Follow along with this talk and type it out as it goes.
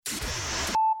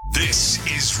This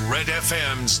is Red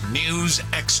FM's News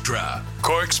Extra,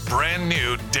 Cork's brand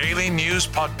new daily news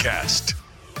podcast.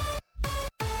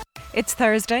 It's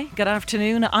Thursday. Good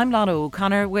afternoon. I'm Lana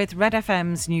O'Connor with Red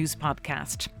FM's News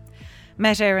Podcast.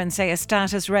 Met Éireann say a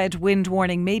status red wind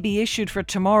warning may be issued for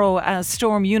tomorrow as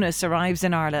Storm Eunice arrives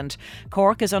in Ireland.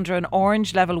 Cork is under an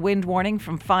orange level wind warning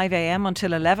from 5 a.m.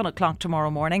 until 11 o'clock tomorrow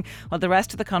morning, while the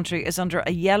rest of the country is under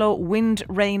a yellow wind,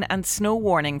 rain and snow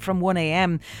warning from 1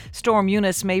 a.m. Storm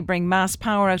Eunice may bring mass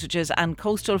power outages and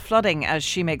coastal flooding as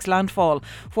she makes landfall.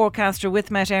 Forecaster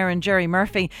with Met Éireann Jerry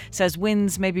Murphy says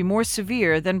winds may be more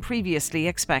severe than previously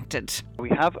expected. We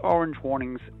have orange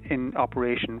warnings in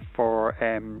operation for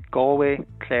Galway,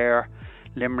 Clare,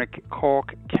 Limerick,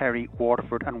 Cork, Kerry,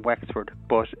 Waterford and Wexford,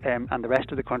 and the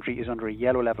rest of the country is under a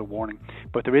yellow level warning.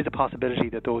 But there is a possibility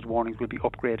that those warnings will be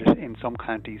upgraded in some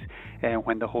counties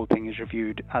when the whole thing is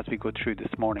reviewed as we go through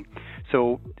this morning.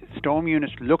 So Storm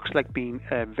Eunice looks like being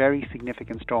a very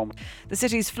significant storm. The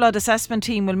city's flood assessment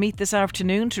team will meet this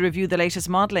afternoon to review the latest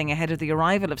modelling ahead of the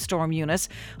arrival of Storm Eunice.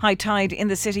 High tide in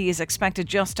the city is expected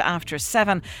just after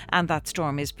 7, and that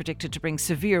storm is predicted to bring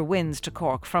severe winds to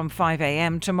Cork from 5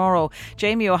 a.m. tomorrow.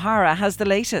 Jamie O'Hara has the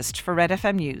latest for Red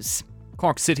FM News.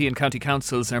 Cork City and County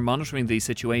Councils are monitoring the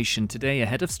situation today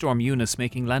ahead of Storm Eunice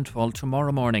making landfall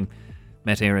tomorrow morning.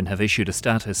 Met Éireann have issued a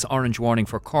status orange warning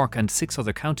for Cork and 6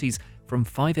 other counties from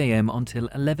 5 a.m. until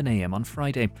 11 a.m. on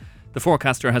Friday. The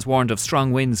forecaster has warned of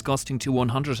strong winds gusting to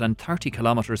 130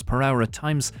 kilometres per hour at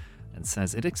times and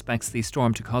says it expects the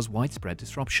storm to cause widespread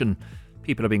disruption.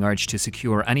 People are being urged to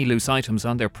secure any loose items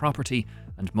on their property,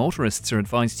 and motorists are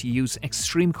advised to use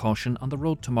extreme caution on the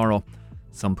road tomorrow.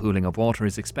 Some pooling of water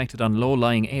is expected on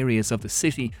low-lying areas of the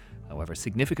city. However,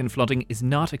 significant flooding is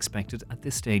not expected at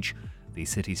this stage. The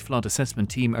city's flood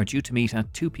assessment team are due to meet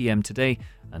at 2 p.m. today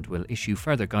and will issue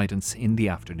further guidance in the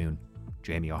afternoon.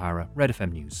 Jamie O'Hara, Red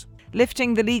FM News.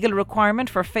 Lifting the legal requirement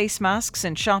for face masks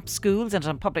in shops, schools and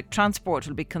on public transport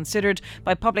will be considered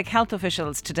by public health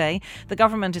officials today. The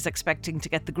government is expecting to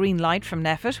get the green light from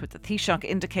NEFIT, with the Taoiseach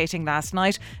indicating last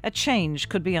night a change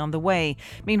could be on the way.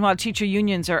 Meanwhile, teacher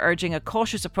unions are urging a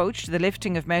cautious approach to the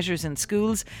lifting of measures in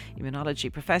schools.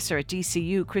 Immunology professor at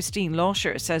DCU Christine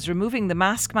Lauscher says removing the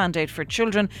mask mandate for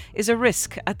children is a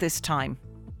risk at this time.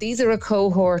 These are a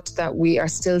cohort that we are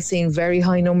still seeing very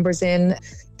high numbers in.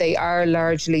 They are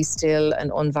largely still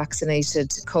an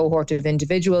unvaccinated cohort of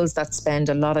individuals that spend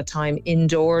a lot of time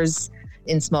indoors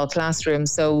in small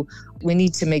classrooms. So we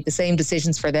need to make the same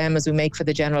decisions for them as we make for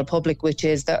the general public, which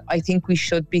is that I think we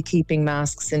should be keeping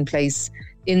masks in place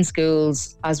in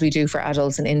schools as we do for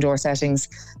adults in indoor settings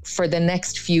for the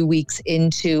next few weeks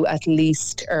into at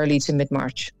least early to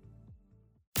mid-March.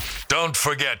 Don't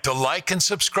forget to like and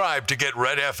subscribe to get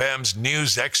Red FM's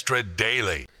News Extra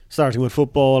daily. Starting with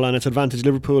football, and it's advantage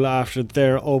Liverpool after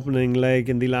their opening leg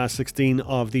in the last 16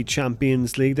 of the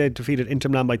Champions League. They defeated Inter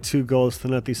Milan by 2 goals to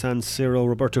the San Siro.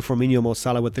 Roberto Firmino, Mo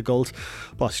Salah with the goals.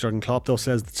 Boss Jurgen Klopp though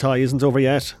says the tie isn't over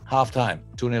yet. Half time,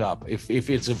 2-0 up. If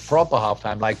it's a proper half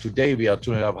time, like today we are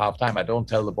 2-0 up half time, I don't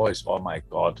tell the boys, oh my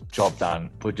God, job done,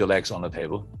 put your legs on the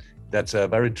table. That's a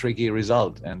very tricky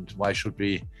result, and why should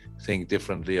we think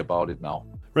differently about it now?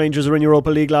 Rangers are in Europa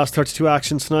League last 32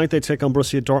 actions tonight. They take on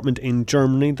Borussia Dortmund in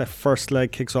Germany. The first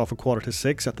leg kicks off at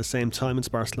 5:45. At the same time, it's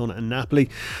Barcelona and Napoli.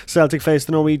 Celtic face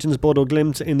the Norwegians Bodo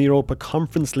Glimt in the Europa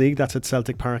Conference League. That's at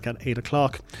Celtic Park at 8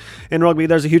 o'clock. In rugby,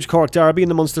 there's a huge Cork derby in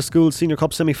the Munster Schools Senior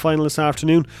Cup semi-final this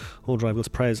afternoon. Old rivals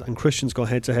Prez and Christians go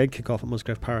head-to-head. Kick-off at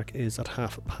Musgrave Park is at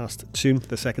 2:30.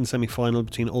 The second semi-final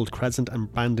between Old Crescent and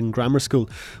Bandon Grammar School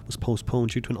was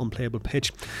postponed due to an unplayable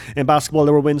pitch. In basketball,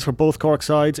 there were wins for both Cork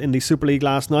sides in the Super League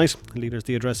last night. Leaders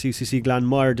the address UCC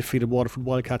Glanmire defeated Waterford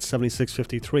Wildcats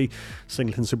 76-53.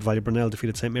 Singleton Super Value Brunel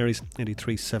defeated St Mary's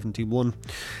 83-71.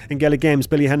 In Gaelic games,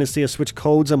 Billy Hennessy has switched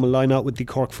codes and will line out with the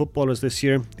Cork footballers this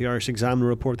year. The Irish Examiner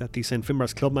report that the St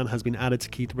Finbarr's clubman has been added to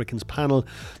Keith Ricken's panel.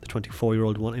 The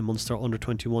 24-year-old won a Munster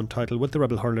Under-21 title with the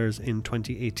Rebel Hurlers in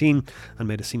 2018 and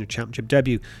made a senior championship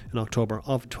debut in October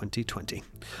of 2020.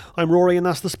 I'm Rory, and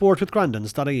that's the sport with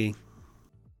Grandins.ie.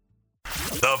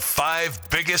 The 5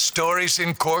 biggest stories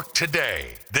in Cork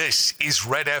today. This is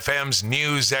Red FM's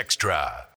News Extra.